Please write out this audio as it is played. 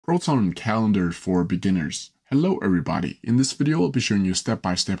Proton Calendar for beginners. Hello everybody, in this video I'll be showing you step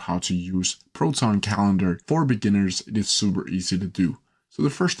by step how to use Proton Calendar for beginners. It is super easy to do. So the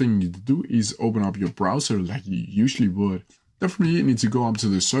first thing you need to do is open up your browser like you usually would. Then from here you need to go up to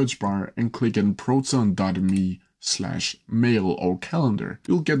the search bar and click on proton.me/mail or calendar.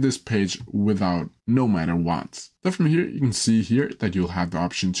 You'll get this page without no matter what. Then from here you can see here that you'll have the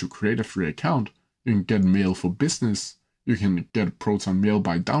option to create a free account. You can get mail for business. You can get Proton Mail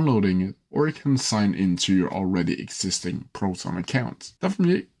by downloading it, or you can sign into your already existing Proton account. Then from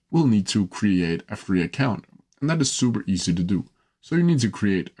here, we'll need to create a free account, and that is super easy to do. So you need to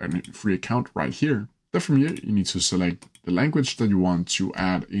create a free account right here. Then from here, you need to select the language that you want to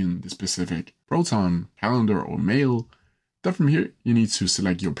add in the specific Proton Calendar or mail. Then from here, you need to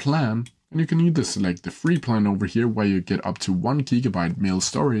select your plan, and you can either select the free plan over here where you get up to 1 GB mail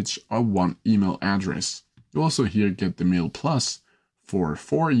storage or 1 email address. You also here get the Mail Plus for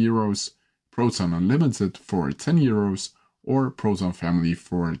 €4, Proton Unlimited for €10, or Proton Family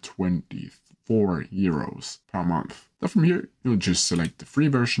for €24 per month. Then from here, you'll just select the free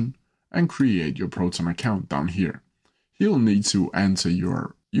version and create your Proton account down here. You'll need to enter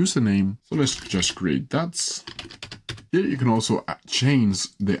your username, so let's just create that. Here you can also change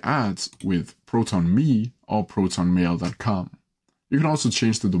the ads with ProtonMe or ProtonMail.com. You can also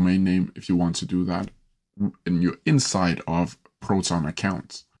change the domain name if you want to do that in your inside of Proton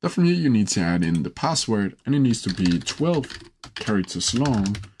accounts. Then from here you need to add in the password, and it needs to be 12 characters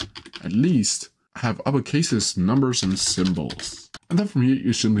long, at least, have uppercases, numbers and symbols. And then from here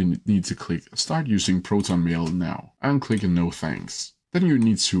you simply need to click start using Proton Mail now and click no thanks. Then you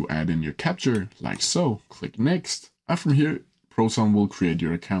need to add in your captcha like so, click next, and from here Proton will create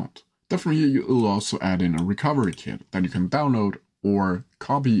your account. Then from here you will also add in a recovery kit that you can download or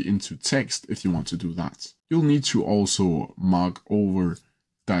copy into text if you want to do that. You'll need to also mark over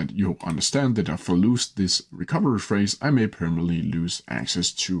that you understand that if I lose this recovery phrase, I may permanently lose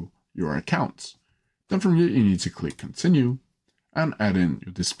access to your account. Then from here, you need to click continue and add in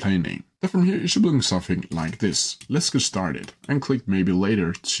your display name. Then from here, you should be doing something like this. Let's get started and click maybe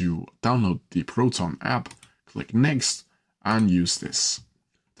later to download the Proton app. Click next and use this.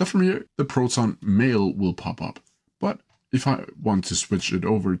 Then from here, the Proton Mail will pop up. But if I want to switch it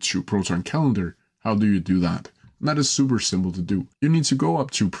over to Proton Calendar, how do you do that? And that is super simple to do. You need to go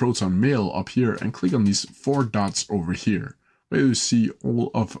up to Proton Mail up here and click on these 4 dots over here, where you see all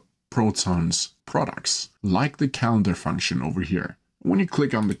of Proton's products, like the calendar function over here. When you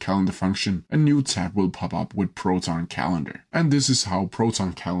click on the calendar function, a new tab will pop up with Proton Calendar. And this is how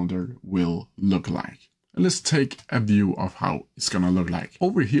Proton Calendar will look like. And let's take a view of how it's gonna look like.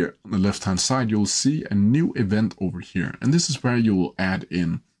 Over here on the left hand side, you'll see a new event over here. And this is where you will add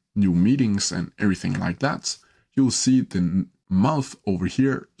in new meetings and everything like that. You'll see the month over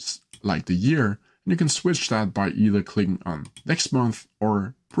here, like the year. And you can switch that by either clicking on next month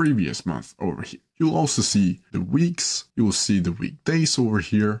or previous month over here. You'll also see the weeks. You'll see the weekdays over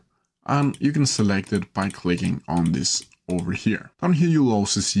here. And you can select it by clicking on this over here. Down here, you'll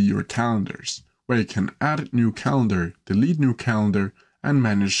also see your calendars, where you can add new calendar, delete new calendar, and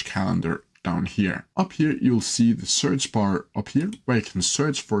manage calendar down here. Up here, you'll see the search bar up here, where you can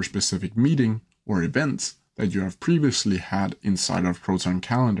search for a specific meeting or event that you have previously had inside of Proton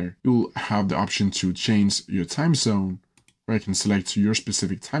Calendar. You'll have the option to change your time zone, where you can select to your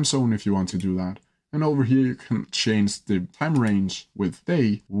specific time zone if you want to do that. And over here, you can change the time range with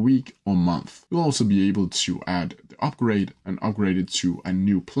day, week, or month. You'll also be able to add the upgrade and upgrade it to a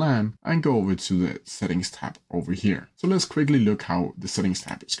new plan and go over to the settings tab over here. So let's quickly look how the settings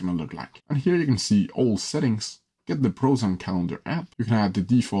tab is going to look like. And here you can see all settings. Get the Proton Calendar app. You can add the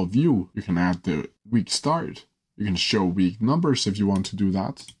default view. You can add the week start. You can show week numbers if you want to do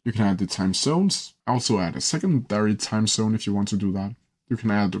that. You can add the time zones. Also add a secondary time zone if you want to do that. You can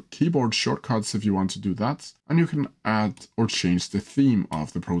add keyboard shortcuts if you want to do that. And you can add or change the theme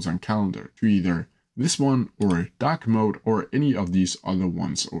of the Proton Calendar to either this one or dark mode or any of these other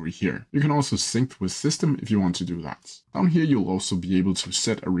ones over here. You can also sync with system if you want to do that. Down here, you'll also be able to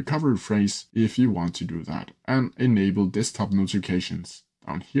set a recovery phrase if you want to do that, and enable desktop notifications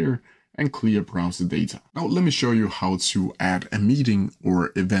down here and clear browser data. Now let me show you how to add a meeting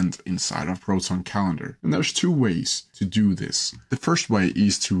or event inside of Proton Calendar. And there's 2 ways to do this. The first way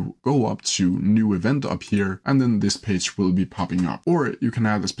is to go up to new event up here, and then this page will be popping up. Or you can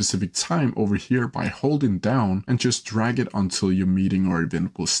add a specific time over here by holding down and just drag it until your meeting or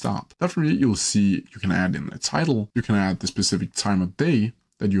event will stop. Then from here you'll see you can add in a title, you can add the specific time of day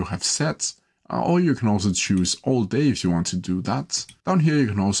that you have set, Or you can also choose all day if you want to do that. Down here you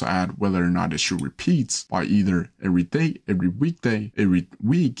can also add whether or not it should repeat by either every day, every weekday, every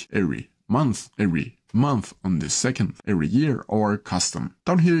week, every month on the second, every year, or custom.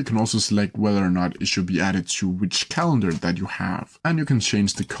 Down here you can also select whether or not it should be added to which calendar that you have, and you can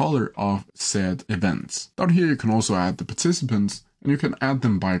change the color of said events. Down here you can also add the participants, and you can add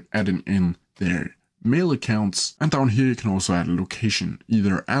them by adding in their mail accounts, and down here you can also add a location,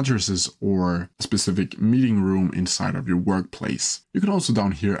 either addresses or a specific meeting room inside of your workplace. You can also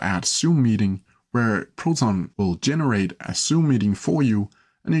down here add Zoom meeting, where Proton will generate a Zoom meeting for you,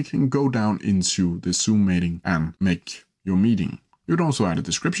 and you can go down into the Zoom meeting and make your meeting. You can also add a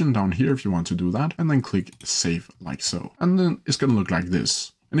description down here if you want to do that, and then click save like so. And then it's going to look like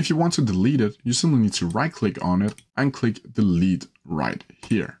this. And if you want to delete it, you simply need to right click on it and click delete right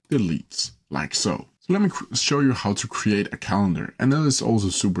here. Deletes like so. So let me show you how to create a calendar, and that is also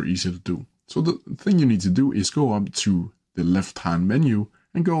super easy to do. So the thing you need to do is go up to the left hand menu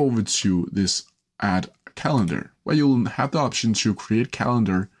and go over to this add calendar, where you'll have the option to create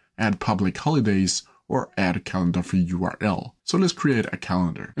calendar, add public holidays, or add a calendar for URL. So let's create a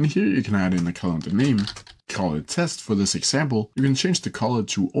calendar, and here you can add in a calendar name, call it test for this example. You can change the color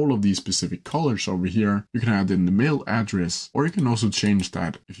to all of these specific colors over here. You can add in the mail address, or you can also change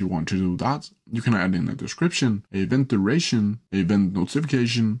that if you want to do that. You can add in a description, an event duration, an event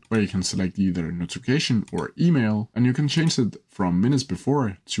notification, where you can select either notification or email, and you can change it from minutes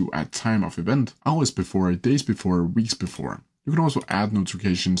before to at time of event, hours before, days before, weeks before. You can also add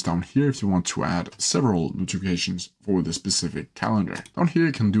notifications down here if you want to add several notifications for the specific calendar. Down here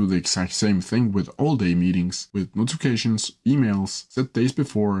you can do the exact same thing with all day meetings, with notifications, emails, set days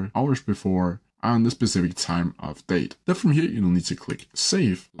before, hours before, and the specific time of date. Then from here you'll need to click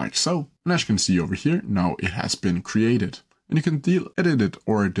save like so. And as you can see over here, now it has been created. And you can edit it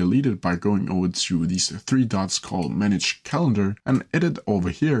or delete it by going over to these three dots called manage calendar and edit over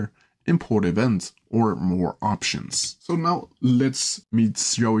here, import event, or more options. So now let's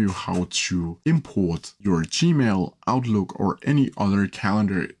show you how to import your Gmail, Outlook, or any other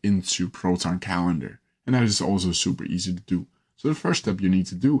calendar into Proton Calendar. And that is also super easy to do. So the first step you need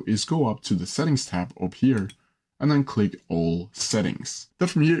to do is go up to the settings tab up here and then click all settings. Then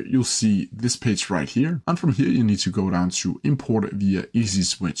from here you'll see this page right here, and from here you need to go down to import via Easy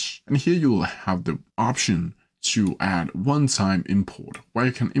Switch, and here you'll have the option to add one-time import, where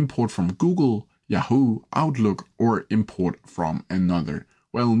you can import from Google, Yahoo, Outlook, or import from another.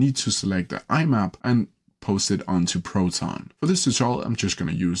 Well, you'll need to select the IMAP and post it onto Proton. For this tutorial, I'm just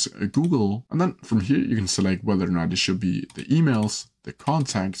going to use Google, and then from here you can select whether or not it should be the emails, the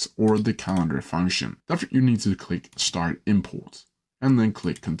contacts, or the calendar function. Then you need to click Start Import, and then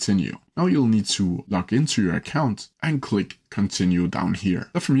click Continue. Now you'll need to log into your account and click Continue down here.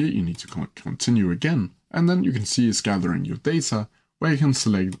 Then from here you need to click Continue again, and then you can see it's gathering your data, where you can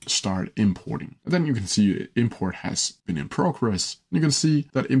select Start Importing. And then you can see import has been in progress. And you can see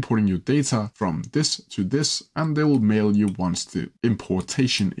that importing your data from this to this, and they will mail you once the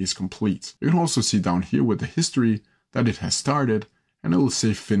importation is complete. You can also see down here with the history that it has started, and it will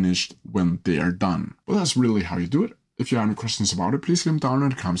say finished when they are done. Well, that's really how you do it. If you have any questions about it, please leave them down in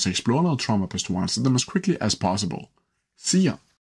the comments section below, and I'll try my best to answer them as quickly as possible. See ya!